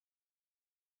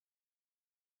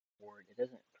it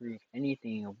doesn't prove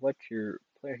anything of what your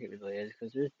player capability is.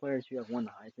 Because there's players who have won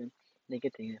the Heisman, they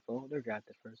get to the NFL, they're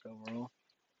drafted first overall,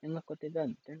 and look what they've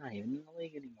done. They're not even in the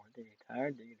league anymore. They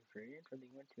retired, they're either free agents, or they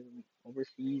went to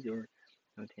overseas or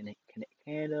to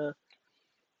Canada.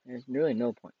 There's really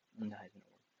no point in the Heisman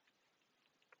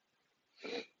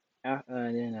Award.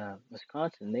 And then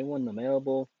Wisconsin, they won the Mail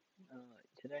Bowl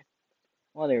today.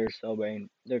 While they were celebrating,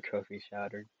 their trophy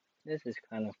shattered. This is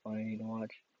kind of funny to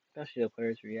watch, especially the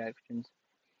players' reactions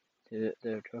to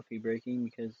the trophy breaking,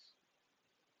 because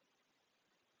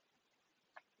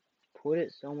put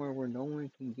it somewhere where no one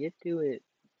can get to it.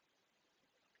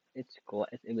 It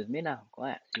was made out of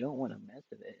glass. You don't want to mess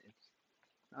with it. It's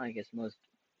not like it's the most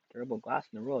durable glass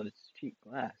in the world. It's cheap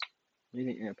glass. You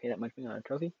think you're gonna pay that much money on a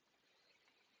trophy?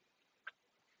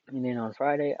 And then on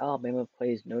Friday, Alabama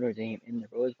plays Notre Dame in the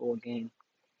Rose Bowl game,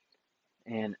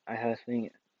 and I have a feeling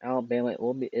Alabama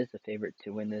is the favorite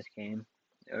to win this game.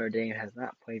 Notre Dame has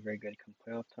not played very good come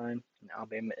playoff time, and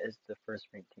Alabama is the first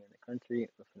ranked team in the country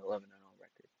with an 11-0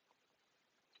 record.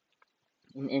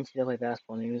 In NCAA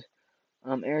basketball news,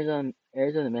 Arizona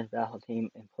men's basketball team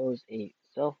imposed a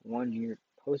self 1 year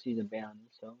postseason ban on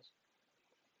themselves,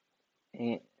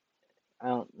 and I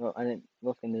don't know. I didn't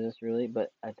look into this really,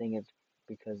 but I think it's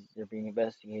because they're being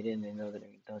investigated and they know that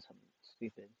they've done something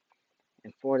stupid.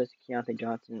 In Florida, Keontae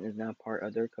Johnson is now part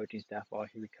of their coaching staff while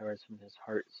he recovers from his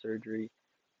heart surgery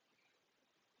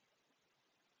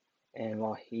and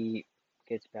while he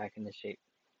gets back into shape.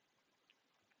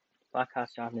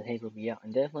 Blackhawks Jonathan Hayes will be out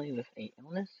indefinitely with a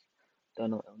illness.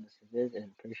 Don't know what illness it is, and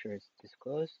I'm pretty sure it's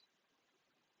disclosed.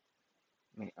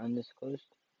 Undisclosed.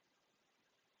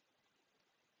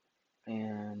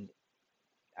 And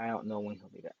I don't know when he'll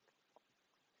be back.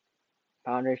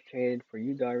 Pounders traded for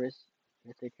Yu Darvish,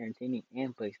 Victor Caratini,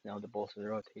 and Blake Snell to bolster the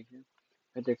rotation.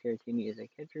 Victor Caratini is a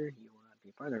catcher; he will not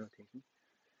be part of the rotation.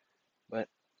 But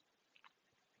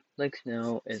Blake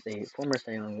Snell is a former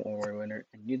Cy Young Award winner,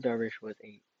 and Yu Darvish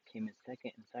came in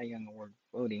second in Cy Young Award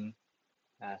voting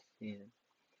last season.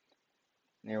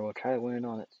 And they will try to win it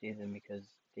all next season because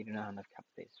they do not have enough cap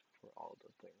space for all of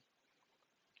those players.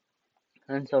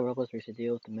 Hansel Robles reached a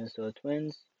deal with the Minnesota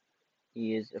Twins.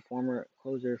 He is a former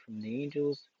closer from the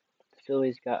Angels. The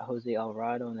Phillies got Jose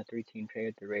Alvarado in a 3-team trade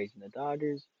with the Rays and the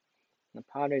Dodgers. The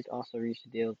Padres also reached a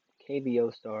deal with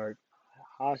KBO star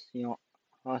Ha-Seong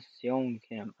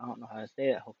Kim. I don't know how to say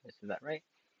it. Hopefully I said that right.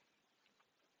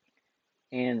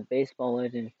 And baseball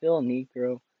legend Phil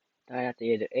Niekro died at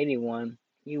the age of 81.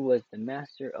 He was the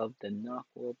master of the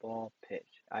knuckleball pitch.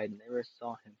 I never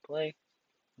saw him play,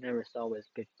 never saw what his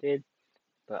pitch did,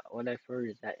 but what I've heard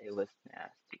is that it was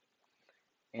nasty.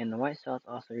 And the White Sox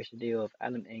also reached a deal with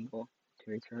Adam Engel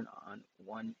to return on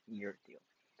 1-year deal.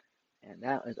 And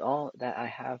that is all that I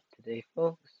have today,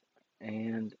 folks.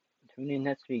 And tune in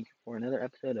next week for another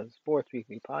episode of Sports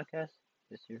Weekly Podcast.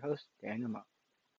 This is your host, Daniel Mott.